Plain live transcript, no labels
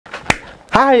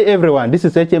Hi everyone, this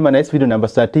is HM&S video number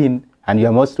 13 and you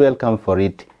are most welcome for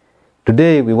it.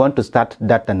 Today we want to start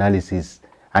data analysis,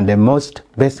 and the most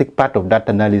basic part of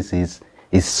data analysis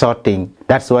is sorting.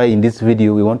 That's why in this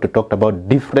video we want to talk about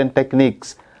different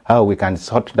techniques how we can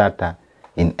sort data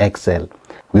in Excel.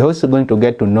 We're also going to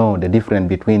get to know the difference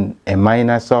between a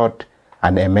minor sort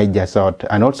and a major sort,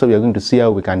 and also we are going to see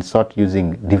how we can sort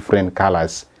using different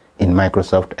colors in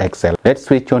Microsoft Excel. Let's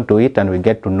switch on to it and we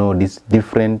get to know these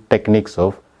different techniques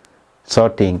of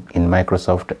sorting in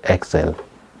Microsoft Excel.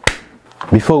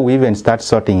 Before we even start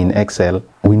sorting in Excel,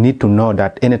 we need to know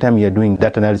that anytime you're doing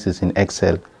data analysis in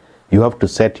Excel, you have to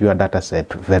set your data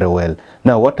set very well.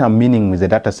 Now what I'm meaning with the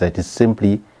data set is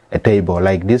simply a table.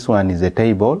 Like this one is a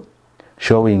table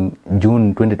showing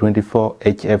June 2024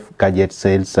 HF Gadget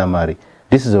Sales Summary.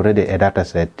 This is already a data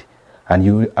set, and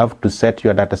you have to set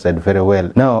your data set very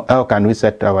well. Now, how can we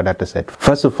set our data set?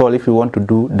 First of all, if you want to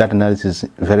do data analysis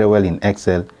very well in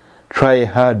Excel, try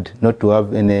hard not to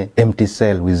have any empty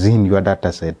cell within your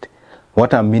data set.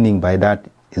 What I'm meaning by that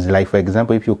is, like for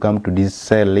example, if you come to this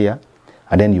cell here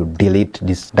and then you delete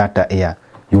this data here,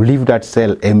 you leave that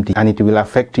cell empty and it will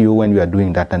affect you when you are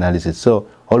doing data analysis. So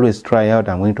always try hard.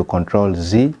 I'm going to Control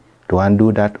Z to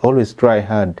undo that. Always try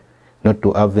hard not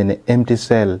to have any empty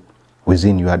cell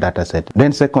within your data set.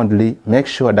 Then secondly, make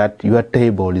sure that your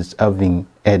table is having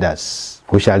headers.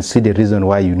 We shall see the reason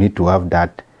why you need to have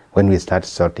that when we start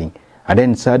sorting. And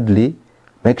then thirdly,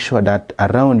 make sure that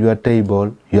around your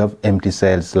table you have empty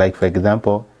cells. Like for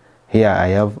example, here I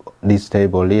have this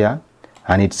table here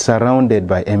and it's surrounded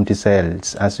by empty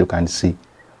cells. As you can see,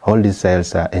 all these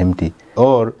cells are empty.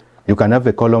 Or you can have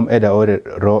a column header or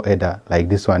a row header like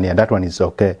this one here. That one is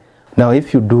okay. Now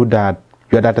if you do that,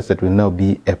 your dataset will now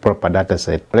be a proper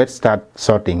dataset. Let's start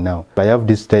sorting now. I have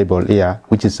this table here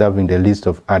which is having the list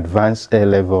of advanced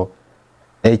A-level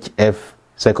HF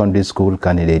secondary school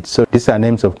candidates. So these are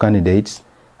names of candidates,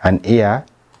 and here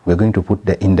we're going to put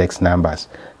the index numbers.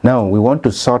 Now we want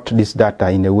to sort this data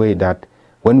in a way that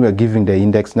when we're giving the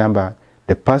index number,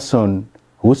 the person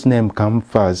whose name comes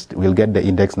first will get the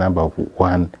index number of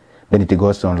 1. Then it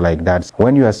goes on like that.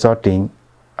 When you are sorting,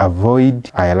 avoid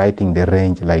highlighting the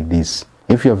range like this.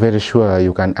 If you're very sure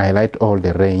you can highlight all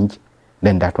the range,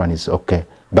 then that one is okay.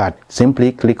 But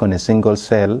simply click on a single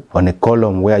cell on a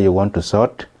column where you want to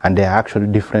sort, and there are actually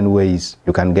different ways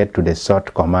you can get to the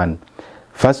sort command.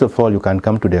 First of all, you can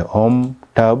come to the Home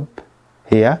tab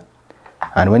here,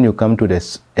 and when you come to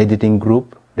this editing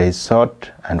group, there is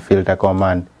sort and filter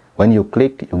command. When you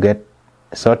click, you get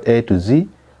sort A to Z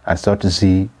and sort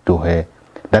Z to A.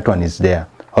 That one is there.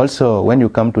 Also, when you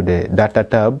come to the data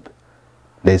tab,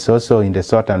 there is also in the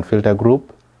sort and filter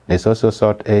group, there is also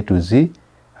sort A to Z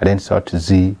and then sort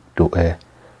Z to A.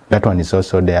 That one is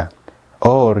also there.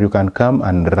 Or you can come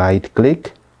and right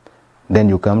click, then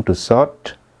you come to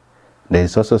sort. There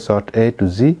is also sort A to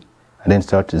Z and then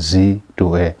sort Z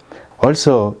to A.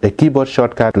 Also, the keyboard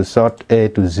shortcut to sort A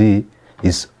to Z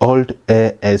is Alt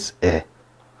A S A,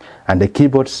 and the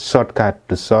keyboard shortcut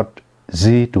to sort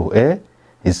Z to A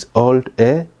is Alt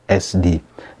A S D.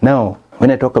 Now, when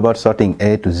I talk about sorting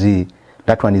A to Z,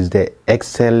 that one is the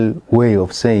Excel way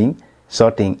of saying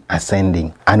sorting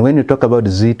ascending. And when you talk about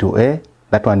Z to A,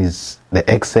 that one is the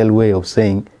Excel way of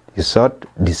saying you sort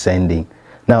descending.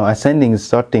 Now, ascending is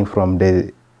sorting from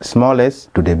the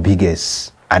smallest to the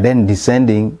biggest, and then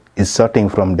descending is sorting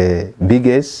from the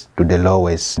biggest to the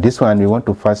lowest. This one we want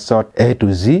to first sort A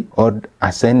to Z or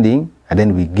ascending, and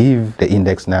then we give the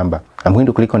index number. I'm going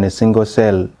to click on a single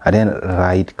cell and then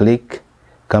right click,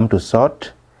 come to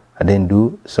sort, and then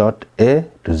do sort A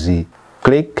to Z.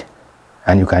 Click,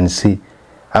 and you can see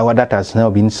our data has now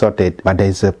been sorted, but there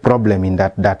is a problem in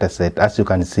that data set. As you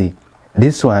can see,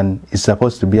 this one is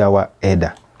supposed to be our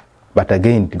header, but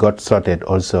again it got sorted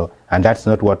also, and that's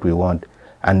not what we want.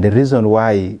 And the reason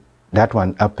why that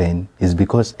one happened is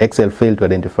because Excel failed to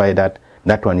identify that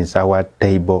that one is our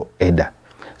table header.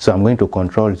 So I'm going to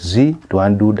Control Z to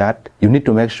undo that. You need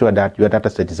to make sure that your data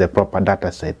set is a proper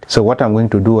data set. So what I'm going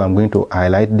to do, I'm going to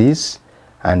highlight this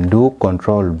and do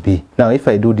Control B. Now if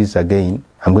I do this again,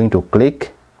 I'm going to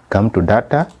click, come to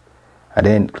data, and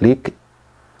then click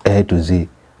A to Z.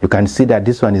 You can see that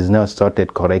this one is now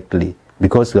sorted correctly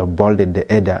because we have bolded the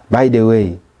header. By the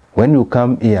way, when you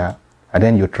come here and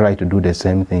then you try to do the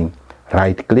same thing,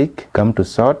 right click, come to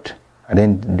sort, and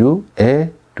then do A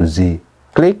to Z.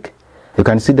 Click. You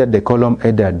can see that the column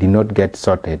header did not get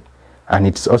sorted, and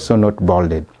it's also not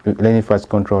bolded. Let me first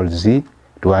Control Z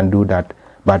to undo that.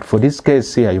 But for this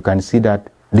case here, you can see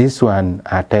that this one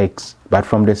are text, but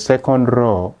from the second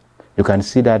row, you can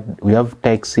see that we have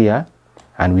text here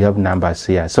and we have numbers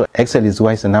here. So Excel is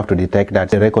wise enough to detect that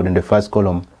the record in the first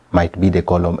column might be the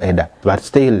column header, but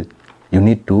still you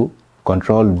need to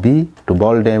Control B to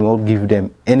bold them or give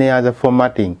them any other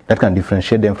formatting that can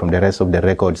differentiate them from the rest of the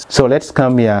records. So let's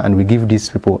come here and we give these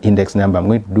people index number. I'm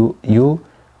going to do U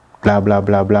blah blah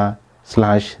blah blah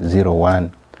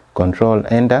 /01. Control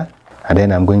enter, and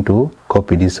then I'm going to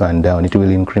copy this one down. It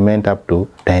will increment up to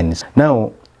 10.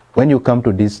 Now when you come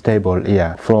to this table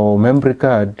here, for memory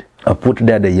card I put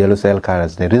there the yellow cell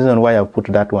colors. The reason why I put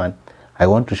that one, I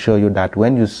want to show you that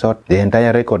when you sort, the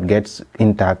entire record gets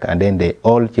intact and then they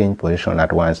all change position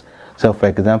at once. So for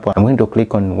example, I'm going to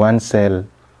click on one cell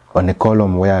on a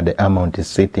column where the amount is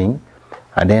sitting,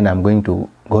 and then I'm going to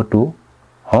go to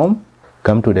home,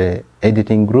 come to the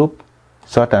editing group,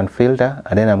 sort and filter,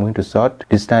 and then I'm going to sort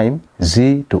this time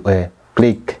Z to A.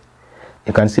 Click.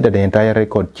 You can see that the entire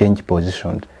record change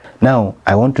position. Now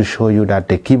I want to show you that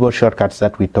the keyboard shortcuts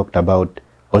that we talked about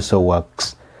also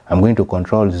works. I'm going to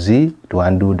Control Z to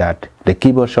undo that. The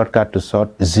keyboard shortcut to sort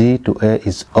Z to A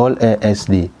is Alt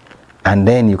ASD, and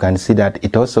then you can see that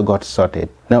it also got sorted.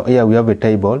 Now here we have a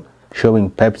table showing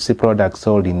Pepsi products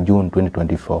sold in June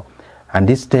 2024, and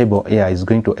this table here is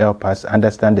going to help us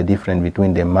understand the difference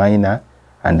between the minor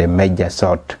and the major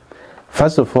sort.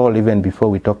 First of all, even before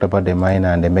we talked about the minor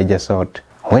and the major sort,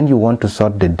 when you want to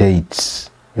sort the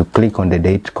dates, you click on the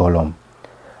date column,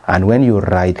 and when you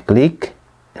right click,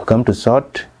 you come to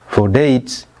sort. For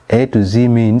dates, A to Z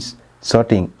means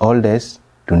sorting oldest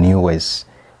to newest,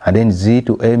 and then Z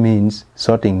to A means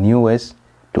sorting newest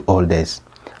to oldest.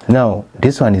 Now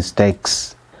this one is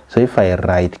text, so if I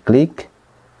right click,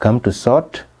 come to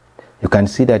sort, you can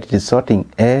see that it is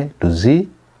sorting A to Z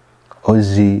or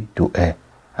Z to A.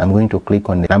 I'm going to click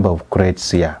on the number of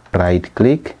crates here. Right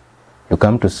click, you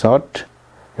come to sort,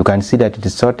 you can see that it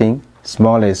is sorting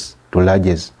smallest to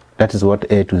largest. That is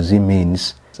what A to Z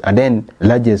means. And then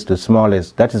largest to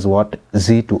smallest, that is what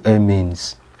Z to A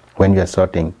means when you are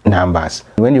sorting numbers.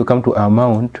 When you come to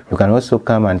amount, you can also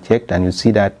come and check, and you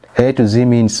see that A to Z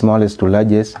means smallest to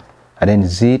largest, and then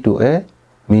Z to A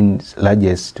means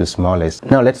largest to smallest.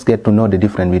 Now let's get to know the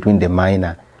difference between the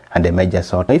minor and the major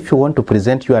sort. If you want to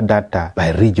present your data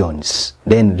by regions,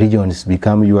 then regions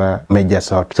become your major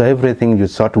sort. So everything you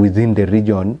sort within the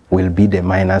region will be the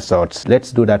minor sorts.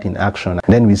 Let's do that in action.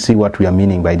 Then we see what we are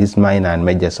meaning by this minor and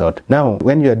major sort. Now,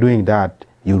 when you are doing that,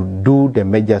 you do the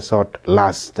major sort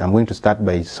last. I'm going to start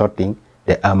by sorting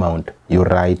the amount. You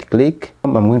right click.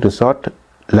 I'm going to sort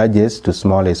largest to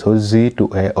smallest, or Z to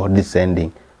A, or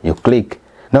descending. You click.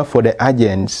 Now for the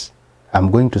agents,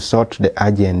 I'm going to sort the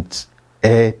agents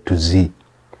A to Z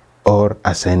or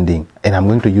ascending, and I'm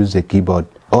going to use the keyboard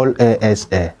Alt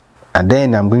ASA, and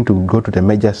then I'm going to go to the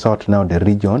major sort now, the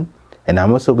region, and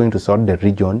I'm also going to sort the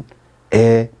region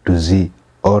A to Z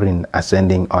or in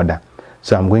ascending order.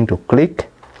 So I'm going to click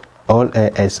Alt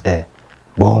ASA,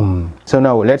 boom. So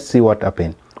now let's see what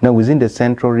happened. Now within the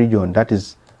central region, that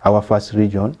is our first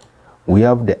region, we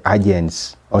have the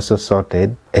agents also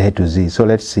sorted A to Z. So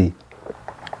let's see.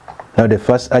 Now the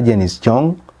first agent is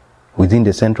Chong. Within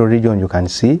the central region, you can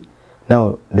see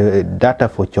now the data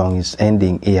for Chong is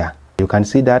ending here. You can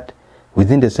see that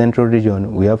within the central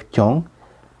region we have Chong,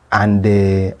 and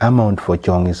the amount for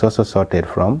Chong is also sorted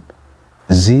from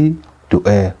Z to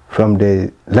A, from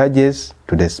the largest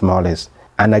to the smallest.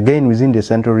 And again within the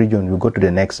central region you go to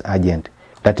the next agent,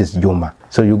 that is Juma.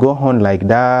 So you go on like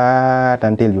that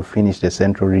until you finish the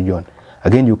central region.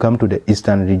 Again you come to the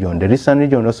eastern region. The eastern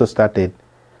region also started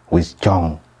with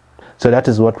Chong. So that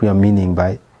is what we are meaning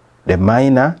by the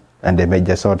minor and the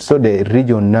major sort. So the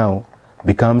region now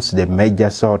becomes the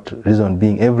major sort, reason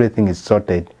being everything is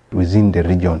sorted within the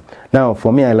region. Now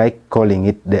for me, I like calling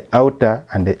it the outer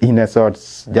and the inner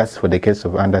sorts, just for the case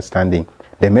of understanding.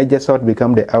 The major sort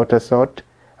become the outer sort,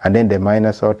 and then the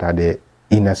minor sort are the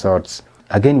inner sorts.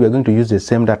 Again, we are going to use the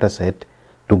same data set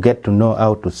to get to know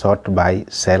how to sort by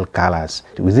cell colors.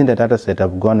 Within the data set,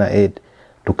 I've gone ahead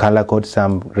to color code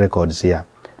some records here.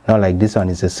 Now like this one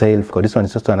is a sale code, this one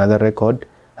is also another record.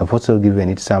 I've also given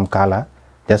it some color,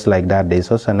 just like that. There's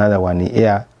also another one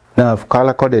here. Now I've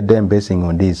color coded them basing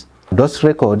on this. Those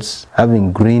records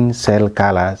having green cell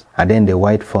colors and then the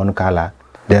white font color,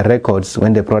 the records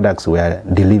when the products were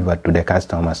delivered to the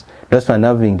customers. Those one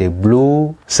having the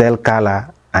blue cell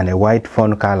color and a white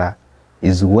font color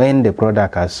is when the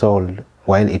product are sold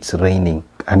while it's raining.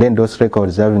 And then those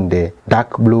records having the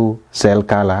dark blue cell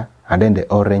color and then the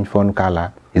orange font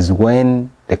color is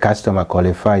when the customer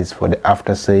qualifies for the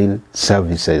after sale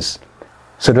services.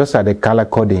 So those are the color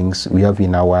codings we have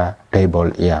in our table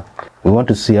here. We want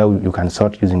to see how you can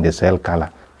sort using the cell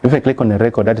color. If I click on a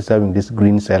record that is having this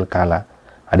green cell color,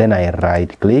 and then I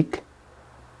right click.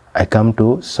 I come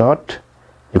to sort.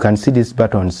 You can see these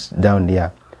buttons down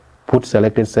here. Put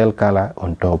selected cell color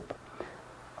on top,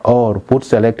 or put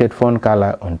selected font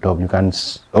color on top. You can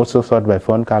also sort by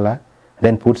font color,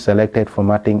 then put selected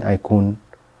formatting icon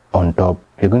on top.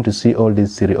 You're going to see all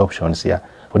these three options here.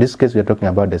 For this case, we're talking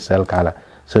about the cell color.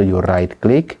 So you right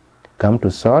click, come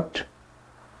to sort,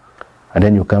 and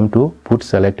then you come to put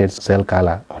selected cell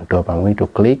color on top. I'm going to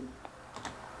click.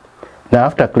 Now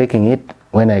after clicking it,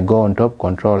 when I go on top,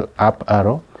 control up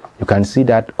arrow, you can see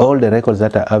that all the records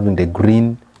that are having the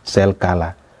green cell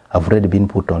color have already been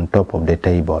put on top of the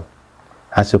table,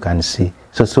 as you can see.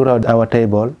 So throughout our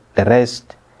table, the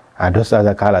rest are those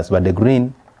other colors, but the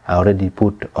green are already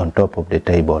put on top of the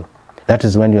table. That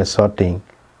is when you're sorting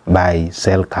by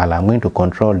cell color. I'm going to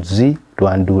control Z to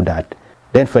undo that.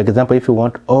 Then for example, if you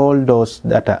want all those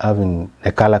that are having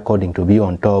the color coding to be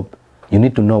on top, you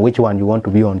need to know which one you want to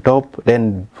be on top,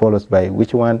 then follows by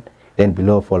which one, then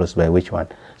below follows by which one.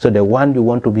 So the one you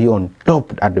want to be on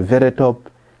top, at the very top,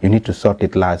 you need to sort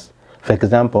it last. For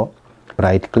example,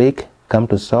 right click, come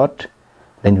to sort,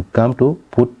 then you come to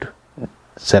put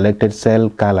selected cell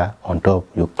color on top,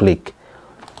 you click.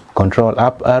 Control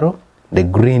up arrow, the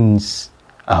greens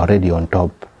are already on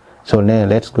top. So now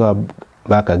let's go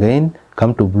back again,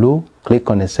 come to blue, click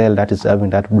on a cell that is having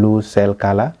that blue cell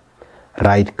color,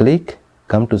 right click,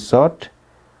 come to sort,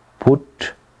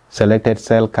 put selected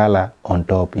cell color on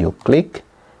top, you click.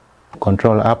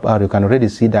 Control up arrow, you can already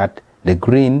see that the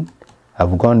green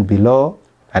have gone below,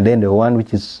 and then the one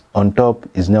which is on top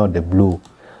is now the blue.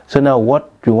 So now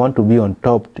what you want to be on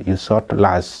top, you sort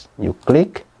last. You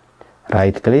click,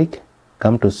 right click,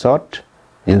 come to sort,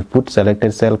 you put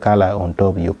selected cell color on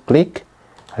top, you click,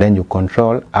 and then you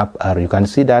control up arrow. You can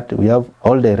see that we have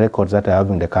all the records that are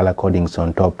having the color codings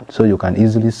on top. So you can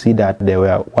easily see that there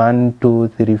were 1, 2,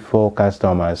 3, 4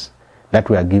 customers that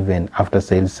were given after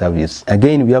sales service.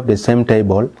 Again, we have the same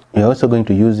table. We're also going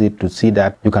to use it to see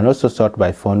that you can also sort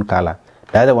by font color.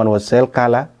 The other one was cell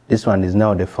color. This one is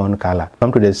now the font color.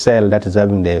 Come to the cell that is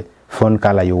having the font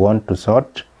color you want to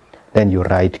sort. Then you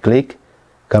right click,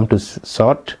 come to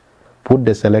sort, put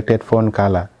the selected font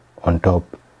color on top.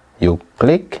 You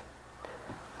click,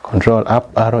 control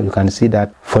up arrow. You can see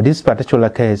that for this particular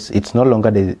case, it's no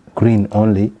longer the green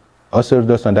only. Also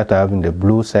those ones that are having the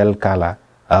blue cell color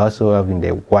are also having the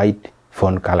white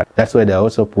font color. That's why they are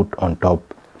also put on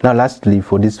top. Now lastly,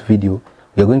 for this video,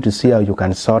 we are going to see how you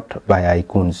can sort by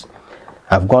icons.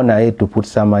 I've gone ahead to put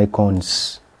some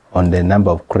icons on the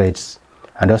number of crates,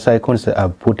 and those icons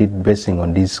I've put it basing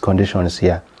on these conditions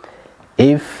here.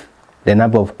 If the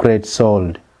number of crates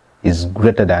sold is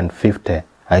greater than 50,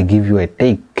 I give you a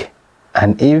tick,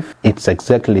 and if it's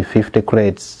exactly 50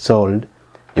 crates sold,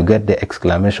 you get the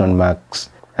exclamation marks.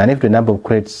 And if the number of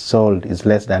crates sold is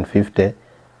less than 50,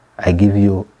 I give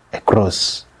you a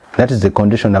cross. That is the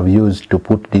condition I've used to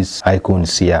put these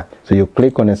icons here. So you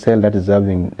click on a cell that is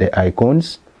having the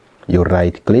icons, you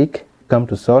right click, come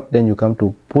to sort, then you come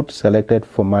to put selected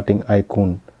formatting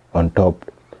icon on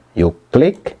top. You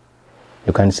click.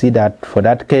 You can see that for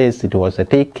that case it was a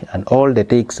tick, and all the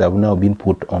ticks have now been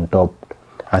put on top,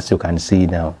 as you can see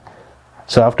now.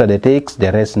 So after the ticks,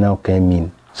 the rest now came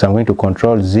in. So I'm going to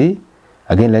control Z.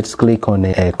 Again, let's click on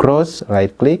a cross,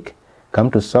 right click, come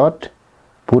to sort,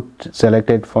 put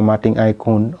selected formatting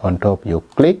icon on top, you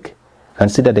click,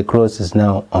 and see that the cross is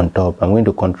now on top. I'm going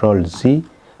to control Z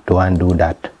to undo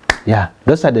that. Yeah,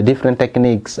 those are the different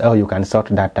techniques how you can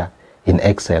sort data in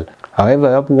Excel. However,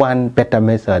 I have one better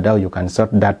method how you can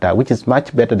sort data, which is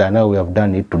much better than how we have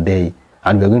done it today,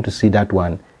 and we're going to see that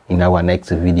one in our next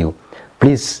video.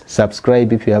 Please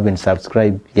subscribe if you haven't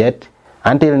subscribed yet.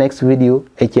 Until next video,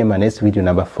 HM&S video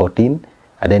number 14,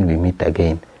 and then we meet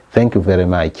again. Thank you very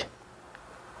much.